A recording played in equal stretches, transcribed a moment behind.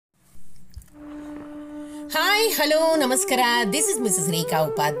Hi hello ನಮಸ್ಕಾರ. This is Mrs ರೇಖಾ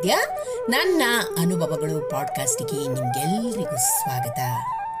ಉಪಾಧ್ಯ. ನನ್ನ ಅನುಭವಗಳು ಪಾಡ್ಕಾಸ್ಟ್ಗೆ ನಿಮ್ಗೆಲ್ಲರಿಗೂ ಸ್ವಾಗತ.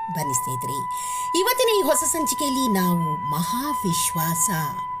 ಬನ್ನಿ ಸ್ನೇಹಿತರೆ, ಇವತ್ತಿನ ಈ ಹೊಸ ಸಂಚಿಕೆಯಲ್ಲಿ ನಾವು ಮಹಾವಿಶ್ವಾಸ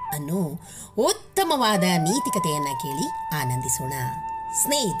ಅನ್ನೋ ಉತ್ತಮವಾದ ನೀತಿಕತೆಯನ್ನು ಕೇಳಿ ಆನಂದಿಸೋಣ.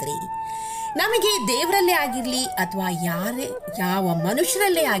 ಸ್ನೇಹಿತರೆ, ನಮಗೆ ದೇವರಲ್ಲೇ ಆಗಿರಲಿ ಅಥವಾ ಯಾವ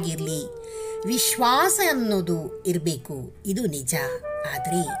ಮನುಷ್ಯರಲ್ಲೇ ಆಗಿರಲಿ ವಿಶ್ವಾಸ ಅನ್ನೋದು ಇರಬೇಕು, ಇದು ನಿಜ.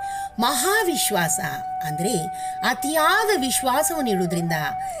 ಆದರೆ ಮಹಾವಿಶ್ವಾಸ ಅಂದರೆ ಅತಿಯಾದ ವಿಶ್ವಾಸವನ್ನು ಇಡುವುದರಿಂದ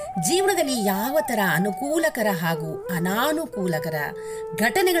ಜೀವನದಲ್ಲಿ ಯಾವ ಥರ ಅನುಕೂಲಕರ ಹಾಗೂ ಅನಾನುಕೂಲಕರ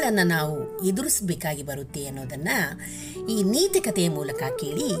ಘಟನೆಗಳನ್ನು ನಾವು ಎದುರಿಸಬೇಕಾಗಿ ಬರುತ್ತೆ ಅನ್ನೋದನ್ನು ಈ ನೀತಿಕತೆಯ ಮೂಲಕ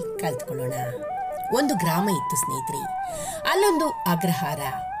ಕೇಳಿ ಕಲ್ತ್ಕೊಳ್ಳೋಣ. ಒಂದು ಗ್ರಾಮ ಇತ್ತು ಸ್ನೇಹಿತರೆ. ಅಲ್ಲೊಂದು ಅಗ್ರಹಾರ,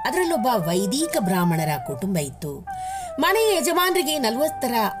 ಅದರಲ್ಲೊಬ್ಬ ವೈದಿಕ ಬ್ರಾಹ್ಮಣರ ಕುಟುಂಬ ಇತ್ತು. ಮನೆಯ ಯಜಮಾನರಿಗೆ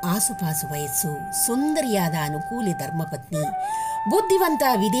 40ರ ಆಸುಪಾಸು ವಯಸ್ಸು, ಸುಂದರಿಯಾದ ಅನುಕೂಲಿ ಧರ್ಮಪತ್ನಿ, ಬುದ್ಧಿವಂತ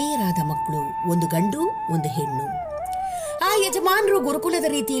ವಿಧೇಯರಾದ ಮಕ್ಕಳು, ಒಂದು ಗಂಡು ಒಂದು ಹೆಣ್ಣು. ಆ ಯಜಮಾನರು ಗುರುಕುಲದ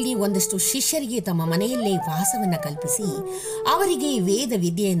ರೀತಿಯಲ್ಲಿ ಒಂದಷ್ಟು ಶಿಷ್ಯರಿಗೆ ತಮ್ಮ ಮನೆಯಲ್ಲೇ ವಾಸವನ್ನ ಕಲ್ಪಿಸಿ ಅವರಿಗೆ ವೇದ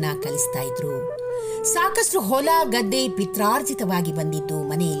ವಿದ್ಯೆಯನ್ನ ಕಲಿಸ್ತಾ ಇದ್ರು. ಸಾಕಷ್ಟು ಹೊಲ ಗದ್ದೆ ಪಿತ್ರಾರ್ಜಿತವಾಗಿ ಬಂದಿದ್ದು,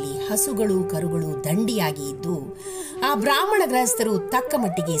 ಮನೆಯಲ್ಲಿ ಹಸುಗಳು ಕರುಗಳು ದಂಡಿಯಾಗಿ ಇದ್ದು ಆ ಬ್ರಾಹ್ಮಣ ಗೃಹಸ್ಥರು ತಕ್ಕ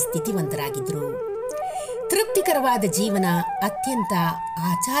ಮಟ್ಟಿಗೆ ಸ್ಥಿತಿವಂತರಾಗಿದ್ರು. ತೃಪ್ತಿಕರವಾದ ಜೀವನ, ಅತ್ಯಂತ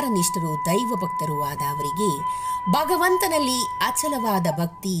ಆಚಾರನಿಷ್ಠರು, ದೈವ ಭಕ್ತರು ಆದ ಅವರಿಗೆ ಭಗವಂತನಲ್ಲಿ ಅಚಲವಾದ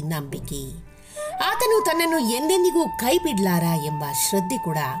ಭಕ್ತಿ, ನಂಬಿಕೆ. ಆತನು ತನ್ನನ್ನು ಎಂದೆಂದಿಗೂ ಕೈ ಬಿಡ್ಲಾರ ಎಂಬ ಶ್ರದ್ಧೆ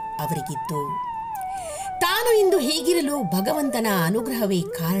ಕೂಡ ಅವರಿಗಿತ್ತು. ತಾನು ಇಂದು ಹೀಗಿರಲು ಭಗವಂತನ ಅನುಗ್ರಹವೇ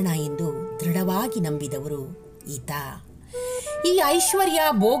ಕಾರಣ ಎಂದು ದೃಢವಾಗಿ ನಂಬಿದವರು ಈತ. ಈ ಐಶ್ವರ್ಯ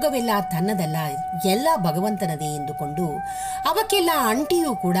ಭೋಗವೆಲ್ಲ ತನ್ನದಲ್ಲ, ಎಲ್ಲ ಭಗವಂತನದೇ ಎಂದುಕೊಂಡು ಅವಕ್ಕೆಲ್ಲ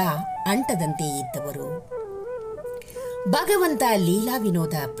ಅಂಟಿಯೂ ಕೂಡ ಅಂಟದಂತೆ ಇದ್ದವರು. ಭಗವಂತ ಲೀಲಾ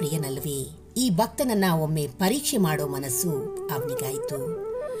ವಿನೋದ ಪ್ರಿಯನಲ್ವೇ? ಈ ಭಕ್ತನನ್ನ ಒಮ್ಮೆ ಪರೀಕ್ಷೆ ಮಾಡೋ ಮನಸ್ಸು ಅವನಿಗಾಯಿತು.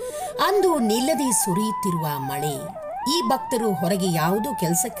 ಅಂದು ನಿಲ್ಲದೆ ಸುರಿಯುತ್ತಿರುವ ಮಳೆ. ಈ ಭಕ್ತರು ಹೊರಗೆ ಯಾವುದೋ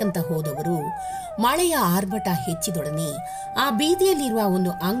ಕೆಲಸಕ್ಕಂತ ಹೋದವರು ಮಳೆಯ ಆರ್ಭಟ ಹೆಚ್ಚಿದೊಡನೆ ಆ ಬೀದಿಯಲ್ಲಿರುವ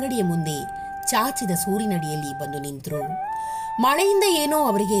ಒಂದು ಅಂಗಡಿಯ ಮುಂದೆ ಚಾಚಿದ ಸೂರಿನಡಿಯಲ್ಲಿ ಬಂದು ನಿಂತರು. ಮಳೆಯಿಂದ ಏನೋ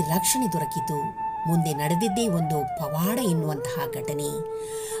ಅವರಿಗೆ ರಕ್ಷಣೆ ದೊರಕಿತು. ಮುಂದೆ ನಡೆದಿದ್ದೇ ಒಂದು ಪವಾಡ ಎನ್ನುವಂತಹ ಘಟನೆ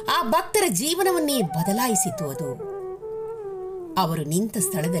ಆ ಭಕ್ತರ ಜೀವನವನ್ನೇ ಬದಲಾಯಿಸಿತು. ಅದು ಅವರು ನಿಂತ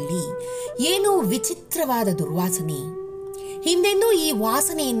ಸ್ಥಳದಲ್ಲಿ ಏನೋ ವಿಚಿತ್ರವಾದ ದುರ್ವಾಸನೆ. ಹಿಂದೆಂದೂ ಈ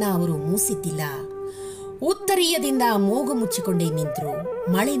ವಾಸನೆಯನ್ನ ಅವರು ಮೂಸಿದ್ದಿಲ್ಲ. ಉತ್ತರೀಯದಿಂದ ಮೂಗು ಮುಚ್ಚಿಕೊಂಡೇ ನಿಂತರು.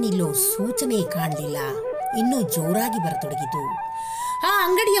 ಮಳೆ ನಿಲ್ಲೋ ಸೂಚನೆ ಕಾಣಲಿಲ್ಲ. ಇನ್ನೂ ಜೋರಾಗಿ ಬರತೊಡಗಿತು. ಆ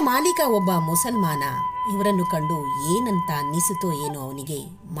ಅಂಗಡಿಯ ಮಾಲೀಕ ಒಬ್ಬ ಮುಸಲ್ಮಾನ. ಇವರನ್ನು ಕಂಡು ಏನಂತ ಅನ್ನಿಸಿತೋ ಏನೋ ಅವನಿಗೆ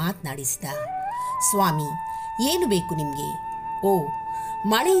ಮಾತನಾಡಿಸಿದ. ಸ್ವಾಮಿ, ಏನು ಬೇಕು ನಿಮ್ಗೆ? ಓ,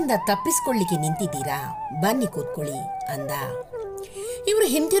 ಮಳೆಯಿಂದ ತಪ್ಪಿಸ್ಕೊಳ್ಳಿಕ್ಕೆ ನಿಂತಿದ್ದೀರಾ? ಬನ್ನಿ ಕೂತ್ಕೊಳ್ಳಿ ಅಂದ. ಇವರು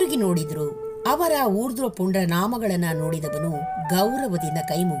ಹಿಂತಿರುಗಿ ನೋಡಿದ್ರು. ಅವರ ಊರ್ಧ್ವ ಪುಂಡ್ರ ನಾಮಗಳನ್ನ ನೋಡಿದವನು ಗೌರವದಿಂದ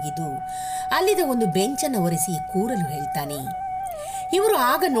ಕೈ ಮುಗಿದು ಅಲ್ಲಿದ ಒಂದು ಬೆಂಚನ್ನು ಒರೆಸಿ ಕೂರಲು ಹೇಳ್ತಾನೆ. ಇವರು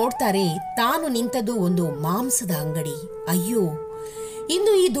ಆಗ ನೋಡ್ತಾರೆ, ತಾನು ನಿಂತದ್ದು ಒಂದು ಮಾಂಸದ ಅಂಗಡಿ. ಅಯ್ಯೋ,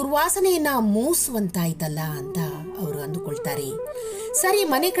 ಇಂದು ಈ ದುರ್ವಾಸನೆಯನ್ನ ಮೂಸುವಂತಾಯ್ತಲ್ಲ ಅಂತ ಅವರು ಅಂದುಕೊಳ್ತಾರೆ. ಸರಿ,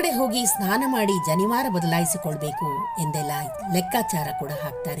 ಮನೆ ಕಡೆ ಹೋಗಿ ಸ್ನಾನ ಮಾಡಿ ಜನಿವಾರ ಬದಲಾಯಿಸಿಕೊಳ್ಬೇಕು ಎಂದೆಲ್ಲ ಲೆಕ್ಕಾಚಾರ ಕೂಡ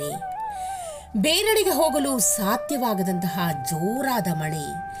ಹಾಕ್ತಾರೆ. ಬೇರೆಡೆಗೆ ಹೋಗಲು ಸಾಧ್ಯವಾಗದಂತಹ ಜೋರಾದ ಮಳೆ.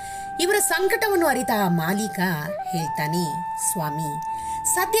 ಇವರ ಸಂಕಟವನ್ನು ಅರಿತ ಮಾಲೀಕ ಹೇಳ್ತಾನೆ, ಸ್ವಾಮಿ,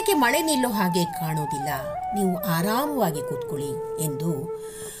 ಸದ್ಯಕ್ಕೆ ಮಳೆ ನಿಲ್ಲೋ ಹಾಗೆ ಕಾಣೋದಿಲ್ಲ, ನೀವು ಆರಾಮವಾಗಿ ಕೂತ್ಕೊಳ್ಳಿ ಎಂದು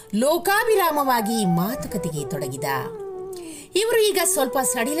ಲೋಕಾಭಿರಾಮವಾಗಿ ಮಾತುಕತೆಗೆ ತೊಡಗಿದ. ಇವರು ಈಗ ಸ್ವಲ್ಪ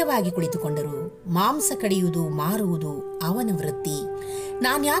ಸಡಿಲವಾಗಿ ಕುಳಿತುಕೊಂಡರು. ಮಾಂಸ ಕಡಿಯುವುದು ಮಾರುವುದು ಅವನ ವೃತ್ತಿ.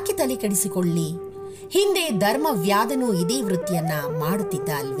 ನಾನ್ಯಾಕೆ ತಲೆ ಕೆಡಿಸಿಕೊಳ್ಳಿ? ಹಿಂದೆ ಧರ್ಮ ವ್ಯಾಧನೂ ಇದೇ ವೃತ್ತಿಯನ್ನ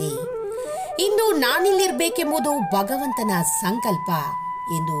ಮಾಡುತ್ತಿದ್ದ ಅಲ್ವೇ? ಇಂದು ನಾನಿಲ್ಲಿರ್ಬೇಕೆಂಬುದು ಭಗವಂತನ ಸಂಕಲ್ಪ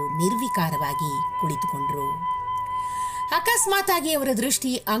ಎಂದು ನಿರ್ವಿಕಾರವಾಗಿ ಕುಳಿತುಕೊಂಡರು. ಅಕಸ್ಮಾತಾಗಿ ಅವರ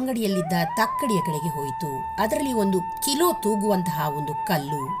ದೃಷ್ಟಿ ಅಂಗಡಿಯಲ್ಲಿದ್ದ ತಕ್ಕಡಿಯ ಕಡೆಗೆ ಹೋಯಿತು. ಅದರಲ್ಲಿ ಒಂದು ಕಿಲೋ ತೂಗುವಂತಹ ಒಂದು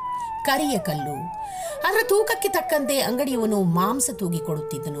ಕಲ್ಲು, ಕರಿಯ ಕಲ್ಲು. ಅದರ ತೂಕಕ್ಕೆ ತಕ್ಕಂತೆ ಅಂಗಡಿಯವನು ಮಾಂಸ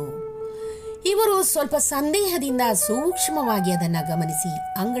ತೂಗಿಕೊಡುತ್ತಿದ್ದನು. ಇವರು ಸ್ವಲ್ಪ ಸಂದೇಹದಿಂದ ಸೂಕ್ಷ್ಮವಾಗಿ ಅದನ್ನ ಗಮನಿಸಿ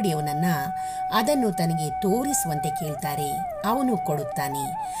ಅಂಗಡಿಯವನನ್ನ ಅದನ್ನು ತನಗೆ ತೋರಿಸುವಂತೆ ಕೇಳ್ತಾರೆ. ಅವನು ಕೊಡುತ್ತಾನೆ.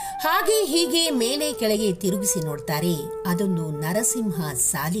 ಹಾಗೆ ಹೀಗೆ ಮೇಲೆ ಕೆಳಗೆ ತಿರುಗಿಸಿ ನೋಡ್ತಾರೆ. ಅದೊಂದು ನರಸಿಂಹ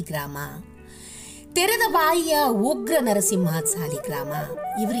ಸಾಲಿಗ್ರಾಮ, ತೆರೆದ ಬಾಯಿಯ ಉಗ್ರ ನರಸಿಂಹ ಸಾಲಿಗ್ರಾಮ.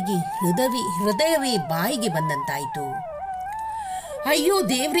 ಇವರಿಗೆ ಹೃದಯವೇ ಬಾಯಿಗೆ ಬಂದಂತಾಯಿತು. ಅಯ್ಯೋ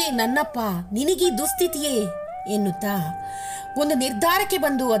ದೇವ್ರೇ, ನನ್ನಪ್ಪ, ನಿನಗೀ ದುಸ್ಥಿತಿಯೇ ಎನ್ನುತ್ತಾ ಒಂದು ನಿರ್ಧಾರಕ್ಕೆ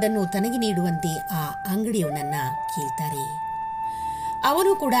ಬಂದು ಅದನ್ನು ತನಗೆ ನೀಡುವಂತೆ ಆ ಅಂಗಡಿಯವನನ್ನ ಕೇಳ್ತಾರೆ.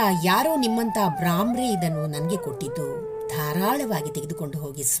 ಅವನು ಕೂಡ, ಯಾರೋ ನಿಮ್ಮಂತ ಬ್ರಾಹ್ಮರೇ ಇದನ್ನು ನನಗೆ ಕೊಟ್ಟಿದ್ದು, ಧಾರಾಳವಾಗಿ ತೆಗೆದುಕೊಂಡು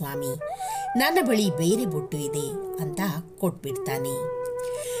ಹೋಗಿ ಸ್ವಾಮಿ, ನನ್ನ ಬಳಿ ಬೇರೆ ಬೊಟ್ಟು ಇದೆ ಅಂತ ಕೊಟ್ಬಿಡ್ತಾನೆ.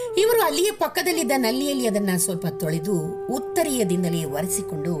 ಇವರು ಅಲ್ಲಿಯೇ ಪಕ್ಕದಲ್ಲಿದ್ದ ನಲ್ಲಿಯಲ್ಲಿ ಅದನ್ನ ಸ್ವಲ್ಪ ತೊಳೆದು ಉತ್ತರೀಯದಿಂದಲೇ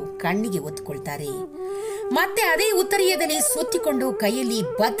ಒರೆಸಿಕೊಂಡು ಕಣ್ಣಿಗೆ ಒತ್ತುಕೊಳ್ತಾರೆ. ಮತ್ತೆ ಅದೇ ಉತ್ತರೀಯದಲ್ಲಿ ಸುತ್ತಿಕೊಂಡು ಕೈಯಲ್ಲಿ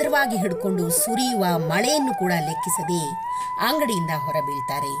ಭದ್ರವಾಗಿ ಹಿಡ್ಕೊಂಡು ಸುರಿಯುವ ಮಳೆಯನ್ನು ಕೂಡ ಲೆಕ್ಕಿಸದೆ ಅಂಗಡಿಯಿಂದ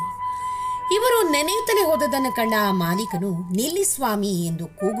ಹೊರಬೀಳ್ತಾರೆ. ಇವರು ನೆನೆಯುತ್ತಲೇ ಹೋದದನ್ನು ಕಂಡ ಆ ಮಾಲೀಕನು ನಿಲ್ಲಿ ಸ್ವಾಮಿ ಎಂದು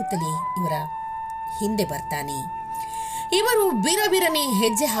ಕೂಗುತ್ತಲೇ ಇವರ ಹಿಂದೆ ಬರ್ತಾನೆ. ಇವರು ಬಿರಬಿರನೆ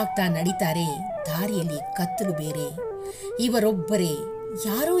ಹೆಜ್ಜೆ ಹಾಕ್ತಾ ನಡೀತಾರೆ. ದಾರಿಯಲ್ಲಿ ಕತ್ತಲು ಬೇರೆ. ಇವರೊಬ್ಬರೇ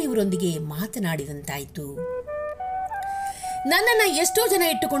ಯಾರೋ ಇವರೊಂದಿಗೆ ಮಾತನಾಡಿದಂತಾಯ್ತು. ನನ್ನನ್ನು ಎಷ್ಟೋ ಜನ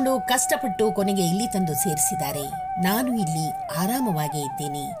ಇಟ್ಟುಕೊಂಡು ಕಷ್ಟಪಟ್ಟು ಕೊನೆಗೆ ಇಲ್ಲಿ ತಂದು ಸೇರಿಸಿದ್ದಾರೆ. ನಾನು ಇಲ್ಲಿ ಆರಾಮವಾಗಿ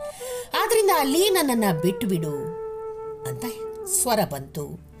ಇದ್ದೀನಿ, ಆದ್ರಿಂದ ಅಲ್ಲಿ ನನ್ನನ್ನು ಬಿಟ್ಟು ಬಿಡು ಅಂತ ಸ್ವರ ಬಂತು.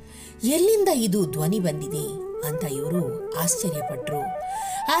 ಎಲ್ಲಿಂದ ಇದು ಧ್ವನಿ ಬಂದಿದೆ ಅಂತ ಇವರು ಆಶ್ಚರ್ಯಪಟ್ಟರು.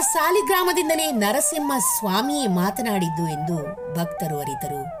 ಆ ಸಾಲಿಗ್ರಾಮದಿಂದಲೇ ನರಸಿಂಹ ಸ್ವಾಮಿಯೇ ಮಾತನಾಡಿದ್ದು ಎಂದು ಭಕ್ತರು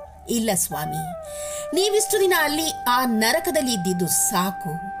ಅರಿತರು. ಇಲ್ಲ ಸ್ವಾಮಿ, ನೀವಿಷ್ಟು ದಿನ ಅಲ್ಲಿ ಆ ನರಕದಲ್ಲಿ ಇದ್ದಿದ್ದು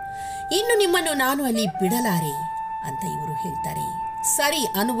ಸಾಕು, ಇನ್ನು ನಿಮ್ಮನ್ನು ನಾನು ಅಲ್ಲಿ ಬಿಡಲಾರೆ ಅಂತ ಇವರು ಹೇಳ್ತಾರೆ. ಸರಿ,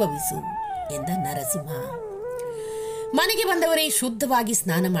 ಅನುಭವಿಸು ಎಂದ ನರಸಿಂಹ. ಮನೆಗೆ ಬಂದವರೇ ಶುದ್ಧವಾಗಿ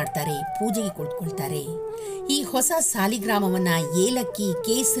ಸ್ನಾನ ಮಾಡ್ತಾರೆ, ಪೂಜೆಗೆ ಕುಳಿತುಕೊಳ್ತಾರೆ. ಈ ಹೊಸ ಸಾಲಿಗ್ರಾಮವನ್ನ ಏಲಕ್ಕಿ,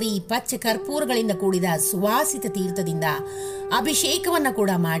 ಕೇಸರಿ, ಪಚ್ಚ ಕರ್ಪೂರಗಳಿಂದ ಕೂಡಿದ ಸುವಾಸಿತ ತೀರ್ಥದಿಂದ ಅಭಿಷೇಕವನ್ನ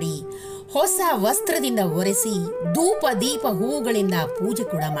ಕೂಡ ಮಾಡಿ ಹೊಸ ವಸ್ತ್ರದಿಂದ ಒರೆಸಿ ಧೂಪ ದೀಪ ಹೂವುಗಳಿಂದ ಪೂಜೆ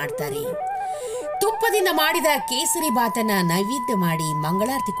ಕೂಡ ಮಾಡ್ತಾರೆ. ತುಪ್ಪದಿಂದ ಮಾಡಿದ ಕೇಸರಿ ಬಾತನ್ನ ನೈವೇದ್ಯ ಮಾಡಿ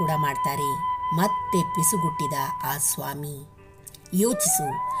ಮಂಗಳಾರತಿ ಕೂಡ ಮಾಡ್ತಾರೆ. ಮತ್ತೆ ಪಿಸುಗುಟ್ಟಿದ ಆ ಸ್ವಾಮಿ, ಯೋಚಿಸು,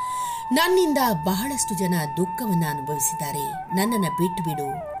 ನನ್ನಿಂದ ಬಹಳಷ್ಟು ಜನ ದುಃಖವನ್ನು ಅನುಭವಿಸಿದ್ದಾರೆ, ನನ್ನನ್ನು ಬಿಟ್ಟು ಬಿಡು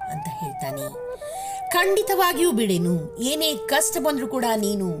ಅಂತ ಹೇಳ್ತಾನೆ. ಖಂಡಿತವಾಗಿಯೂ ಬಿಡೆನು, ಏನೇ ಕಷ್ಟ ಬಂದರೂ ಕೂಡ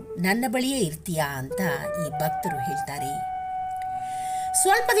ನೀನು ನನ್ನ ಬಳಿಯೇ ಇರ್ತೀಯಾ ಅಂತ ಈ ಭಕ್ತರು ಹೇಳ್ತಾರೆ.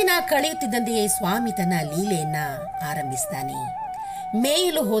 ಸ್ವಲ್ಪ ದಿನ ಕಳೆಯುತ್ತಿದ್ದಂತೆಯೇ ಸ್ವಾಮಿ ತನ್ನ ಲೀಲೆಯನ್ನ ಆರಂಭಿಸ್ತಾನೆ.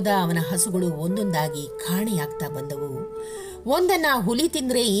 ಮೇಯಲು ಹೋದ ಅವನ ಹಸುಗಳು ಒಂದೊಂದಾಗಿ ಕಾಣೆಯಾಗ್ತಾ ಬಂದವು. ಒಂದನ್ನ ಹುಲಿ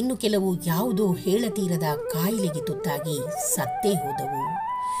ತಿಂದ್ರೆ ಇನ್ನು ಕೆಲವು ಯಾವುದೋ ಹೇಳತೀರದ ಕಾಯಿಲೆಗೆ ತುತ್ತಾಗಿ ಸತ್ತೇ ಹೋದವು.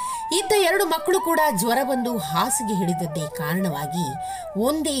 ಇದ್ದ 2 ಮಕ್ಕಳು ಕೂಡ ಜ್ವರ ಬಂದು ಹಾಸಿಗೆ ಹಿಡಿದದ್ದೇ ಕಾರಣವಾಗಿ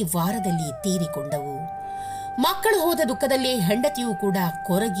ಒಂದೇ ವಾರದಲ್ಲಿ ತೀರಿಕೊಂಡವು. ಮಕ್ಕಳು ಹೋದ ದುಃಖದಲ್ಲೇ ಹೆಂಡತಿಯೂ ಕೂಡ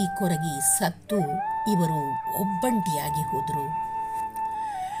ಕೊರಗಿ ಕೊರಗಿ ಸತ್ತು ಇವರು ಒಬ್ಬಂಟಿಯಾಗಿ ಹೋದರು.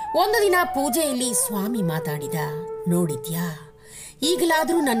 ಒಂದು ದಿನ ಪೂಜೆಯಲ್ಲಿ ಸ್ವಾಮಿ ಮಾತಾಡಿದ. ನೋಡಿದ್ಯಾ,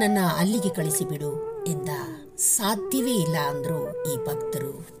 ಈಗಲಾದರೂ ನನ್ನನ್ನು ಅಲ್ಲಿಗೆ ಕಳಿಸಿಬಿಡು ಎಂದ. ಸಾಧ್ಯವೇ ಇಲ್ಲ ಅಂದ್ರು ಈ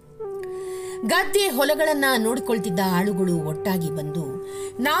ಭಕ್ತರು. ಗದ್ದೆ ಹೊಲಗಳನ್ನ ನೋಡಿಕೊಳ್ತಿದ್ದ ಆಳುಗಳು ಒಟ್ಟಾಗಿ ಬಂದು,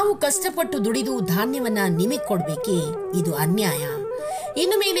 ನಾವು ಕಷ್ಟಪಟ್ಟು ದುಡಿದು ಧಾನ್ಯವನ್ನ ನಿಮಗೆ ಕೊಡ್ಬೇಕೇ, ಇದು ಅನ್ಯಾಯ,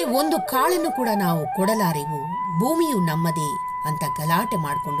 ಇನ್ನು ಮೇಲೆ ಒಂದು ಕಾಳನ್ನು ಕೂಡ ನಾವು ಕೊಡಲಾರೆವು, ಭೂಮಿಯು ನಮ್ಮದೇ ಅಂತ ಗಲಾಟೆ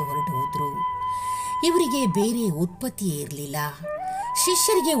ಮಾಡಿಕೊಂಡು ಹೊರಟು ಹೋದ್ರು. ಇವರಿಗೆ ಬೇರೆ ಉತ್ಪತ್ತಿಯೇ ಇರಲಿಲ್ಲ.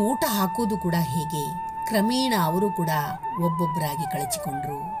 ಶಿಷ್ಯರಿಗೆ ಊಟ ಹಾಕೋದು ಕೂಡ ಹೇಗೆ? ಕ್ರಮೇಣ ಅವರು ಕೂಡ ಒಬ್ಬೊಬ್ಬರಾಗಿ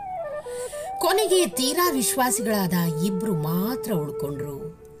ಕಳಚಿಕೊಂಡ್ರು. ಕೊನೆಗೆ ತೀರಾ ವಿಶ್ವಾಸಿಗಳಾದ 2 ಮಾತ್ರ ಉಳ್ಕೊಂಡ್ರು.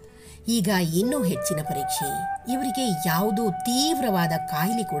 ಈಗ ಇನ್ನೂ ಹೆಚ್ಚಿನ ಪರೀಕ್ಷೆ. ಇವರಿಗೆ ಯಾವುದೋ ತೀವ್ರವಾದ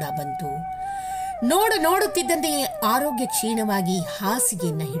ಕಾಯಿಲೆ ಕೂಡ ಬಂತು. ನೋಡುತ್ತಿದ್ದಂತೆಯೇ ಆರೋಗ್ಯ ಕ್ಷೀಣವಾಗಿ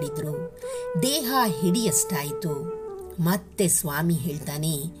ಹಾಸಿಗೆಯನ್ನ ಹಿಡಿದ್ರು. ದೇಹ ಹಿಡಿಯಷ್ಟಾಯಿತು. ಮತ್ತೆ ಸ್ವಾಮಿ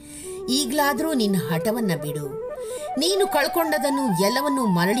ಹೇಳ್ತಾನೆ, ಈಗಲಾದರೂ ನಿನ್ನ ಹಠವನ್ನ ಬಿಡು, ನೀನು ಕಳ್ಕೊಂಡದನ್ನು ಎಲ್ಲವನ್ನೂ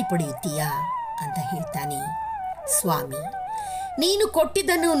ಮರಳಿ ಪಡೆಯುತ್ತೀಯಾ ಅಂತ ಹೇಳ್ತಾನೆ. ಸ್ವಾಮಿ, ನೀನು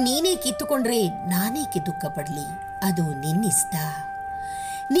ಕೊಟ್ಟಿದ್ದನ್ನು ನೀನೇ ಕಿತ್ತುಕೊಂಡ್ರೆ ನಾನೇಕೆ ದುಃಖ ಪಡಲಿ, ಅದು ನಿನ್ನಿಷ್ಟ,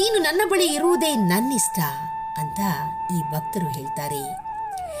 ನೀನು ನನ್ನ ಬಳಿ ಇರುವುದೇ ನನ್ನಿಷ್ಟ ಅಂತ ಈ ಭಕ್ತರು ಹೇಳ್ತಾರೆ.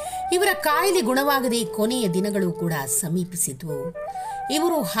 ಇವರ ಕಾಯಿಲೆ ಗುಣವಾಗದೆ ಕೊನೆಯ ದಿನಗಳು ಕೂಡ ಸಮೀಪಿಸಿದ್ವು.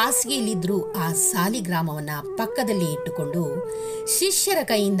 ಇವರು ಹಾಸಿಗೆಯಲ್ಲಿದ್ದರೂ ಆ ಸಾಲಿಗ್ರಾಮವನ್ನ ಪಕ್ಕದಲ್ಲಿ ಇಟ್ಟುಕೊಂಡು ಶಿಷ್ಯರ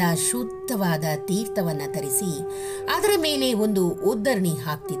ಕೈಯಿಂದ ಶುದ್ಧವಾದ ತೀರ್ಥವನ್ನ ತರಿಸಿ ಅದರ ಮೇಲೆ ಒಂದು ಉದ್ದರಣಿ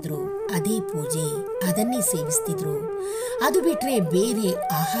ಹಾಕ್ತಿದ್ರು. ಅದೇ ಪೂಜೆ, ಅದನ್ನೇ ಸೇವಿಸ್ತಿದ್ರು. ಅದು ಬಿಟ್ರೆ ಬೇರೆ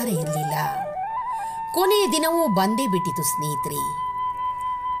ಆಹಾರ ಇರಲಿಲ್ಲ. ಕೊನೆಯ ದಿನವೂ ಬಂದೇ ಬಿಟ್ಟಿತು ಸ್ನೇಹಿತರೆ.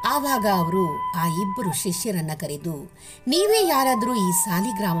 ಆವಾಗ ಅವರು ಆ 2 ಶಿಷ್ಯರನ್ನ ಕರೆದು, ನೀವೇ ಯಾರಾದರೂ ಈ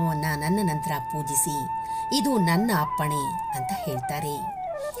ಸಾಲಿಗ್ರಾಮವನ್ನ ನನ್ನ ನಂತರ ಪೂಜಿಸಿ, ಇದು ನನ್ನ ಅಪ್ಪಣೆ ಅಂತ ಹೇಳ್ತಾರೆ.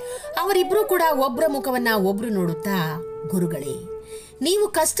 ಅವರಿಬ್ರು ಕೂಡ ಒಬ್ಬರ ಮುಖವನ್ನ ಒಬ್ರು ನೋಡುತ್ತಾ, ಗುರುಗಳೇ, ನೀವು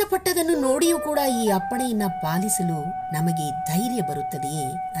ಕಷ್ಟಪಟ್ಟದನ್ನು ನೋಡಿಯೂ ಕೂಡ ಈ ಅಪ್ಪಣೆಯನ್ನ ಪಾಲಿಸಲು ನಮಗೆ ಧೈರ್ಯ ಬರುತ್ತದೆಯೇ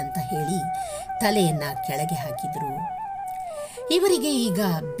ಅಂತ ಹೇಳಿ ತಲೆಯನ್ನ ಕೆಳಗೆ ಹಾಕಿದ್ರು. ಇವರಿಗೆ ಈಗ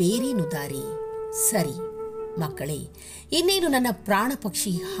ಬೇರೇನು ದಾರಿ? ಸರಿ ಮಕ್ಕಳೇ, ಇನ್ನೇನು ನನ್ನ ಪ್ರಾಣ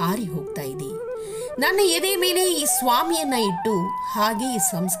ಪಕ್ಷಿ ಹಾರಿ ಹೋಗ್ತಾ ಇದೆ, ನನ್ನ ಎದೆ ಮೇಲೆ ಈ ಸ್ವಾಮಿಯನ್ನ ಇಟ್ಟು ಹಾಗೇ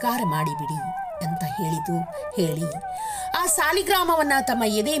ಸಂಸ್ಕಾರ ಮಾಡಿಬಿಡಿ ಅಂತ ಹೇಳಿ ಆ ಸಾಲಿಗ್ರಾಮವನ್ನ ತಮ್ಮ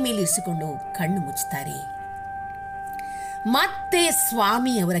ಎದೆ ಮೇಲೆ ಇರಿಸಿಕೊಂಡು ಕಣ್ಣು ಮುಚ್ಚುತ್ತಾರೆ. ಮತ್ತೆ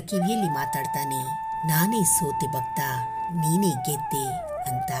ಸ್ವಾಮಿ ಅವರ ಕಿವಿಯಲ್ಲಿ ಮಾತಾಡ್ತಾನೆ, ನಾನೇ ಸೋತೆ ಭಕ್ತ, ನೀನೇ ಗೆದ್ದೆ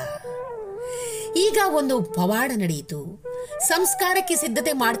ಅಂತ. ಈಗ ಒಂದು ಪವಾಡ ನಡೆಯಿತು. ಸಂಸ್ಕಾರಕ್ಕೆ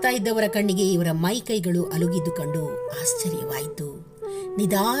ಸಿದ್ಧತೆ ಮಾಡ್ತಾ ಇದ್ದವರ ಕಣ್ಣಿಗೆ ಇವರ ಮೈ ಕೈಗಳು ಅಲುಗಿದ್ದು ಕಂಡು ಆಶ್ಚರ್ಯವಾಯಿತು.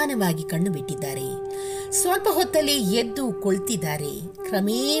 ನಿಧಾನವಾಗಿ ಕಣ್ಣು ಬಿಟ್ಟಿದ್ದಾರೆ. ಸ್ವಲ್ಪ ಹೊತ್ತಲ್ಲಿ ಎದ್ದು ಕುಳಿತಿದ್ದಾರೆ.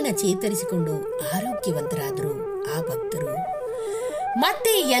 ಕ್ರಮೇಣ ಚೇತರಿಸಿಕೊಂಡು ಆರೋಗ್ಯವಂತರಾದರು ಆ ಭಕ್ತರು. ಮತ್ತೆ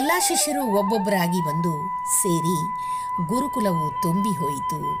ಎಲ್ಲ ಶಿಷ್ಯರು ಒಬ್ಬೊಬ್ಬರಾಗಿ ಬಂದು ಸೇರಿ ಗುರುಕುಲವು ತುಂಬಿ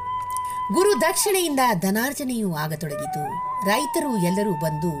ಹೋಯಿತು. ಗುರು ದಕ್ಷಿಣೆಯಿಂದ ಧನಾರ್ಜನೆಯೂ ಆಗತೊಡಗಿತು. ರೈತರು ಎಲ್ಲರೂ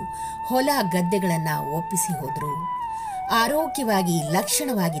ಬಂದು ಹೊಲ ಗದ್ದೆಗಳನ್ನು ಒಪ್ಪಿಸಿ ಹೋದರು. ಆರೋಗ್ಯವಾಗಿ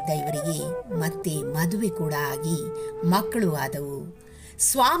ಲಕ್ಷಣವಾಗಿದ್ದ ಇವರಿಗೆ ಮತ್ತೆ ಮದುವೆ ಕೂಡ ಆಗಿ ಮಕ್ಕಳು ಆದವು.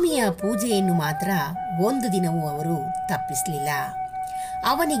 ಸ್ವಾಮಿಯ ಪೂಜೆಯನ್ನು ಮಾತ್ರ ಒಂದು ದಿನವೂ ಅವರು ತಪ್ಪಿಸಲಿಲ್ಲ.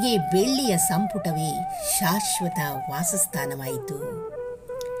 ಅವನಿಗೆ ಬೆಳ್ಳಿಯ ಸಂಪುಟವೇ ಶಾಶ್ವತ ವಾಸಸ್ಥಾನವಾಯಿತು.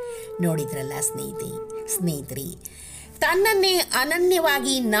 ನೋಡಿದ್ರಲ್ಲ ಸ್ನೇಹಿತರೆ, ತನ್ನನ್ನೇ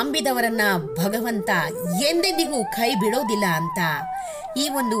ಅನನ್ಯವಾಗಿ ನಂಬಿದವರನ್ನ ಭಗವಂತ ಎಂದೆಂದಿಗೂ ಕೈ ಬಿಡೋದಿಲ್ಲ ಅಂತ ಈ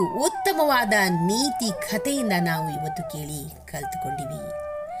ಒಂದು ಉತ್ತಮವಾದ ನೀತಿ ಕಥೆಯಿಂದ ನಾವು ಇವತ್ತು ಕೇಳಿ ಕಲಿತುಕೊಂಡಿವಿ.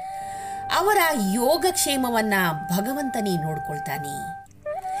 ಅವರ ಯೋಗಕ್ಷೇಮವನ್ನ ಭಗವಂತನೇ ನೋಡ್ಕೊಳ್ತಾನೆ.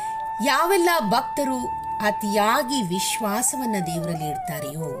 ಯಾವೆಲ್ಲ ಭಕ್ತರು ಅತಿಯಾಗಿ ವಿಶ್ವಾಸವನ್ನ ದೇವರಲ್ಲಿ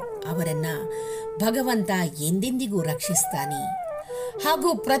ಇಡ್ತಾರೆಯೋ ಅವರನ್ನ ಭಗವಂತ ಎಂದೆಂದಿಗೂ ರಕ್ಷಿಸ್ತಾನೆ.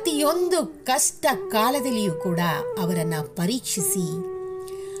 ಹಾಗೂ ಪ್ರತಿಯೊಂದು ಕಷ್ಟ ಕಾಲದಲ್ಲಿಯೂ ಕೂಡ ಅವರನ್ನು ಪರೀಕ್ಷಿಸಿ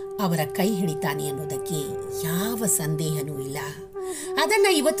ಅವರ ಕೈ ಹಿಡಿತಾನೆ ಅನ್ನೋದಕ್ಕೆ ಯಾವ ಸಂದೇಹನೂ ಇಲ್ಲ. ಅದನ್ನ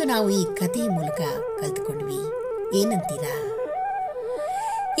ಇವತ್ತು ನಾವು ಈ ಕಥೆಯ ಮೂಲಕ ಕಲ್ತ್ಕೊಂಡ್ವಿ. ಏನಂತೀರಾ?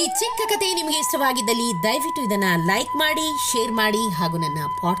 ಈ ಚಿಕ್ಕ ಕಥೆ ನಿಮಗೆ ಇಷ್ಟವಾಗಿದ್ದಲ್ಲಿ ದಯವಿಟ್ಟು ಇದನ್ನ ಲೈಕ್ ಮಾಡಿ, ಶೇರ್ ಮಾಡಿ ಹಾಗೂ ನನ್ನ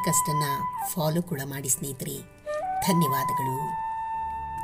ಪಾಡ್ಕಾಸ್ಟ್ ಅನ್ನ ಫಾಲೋ ಕೂಡ ಮಾಡಿ ಸ್ನೇಹಿತರೆ. ಧನ್ಯವಾದಗಳು.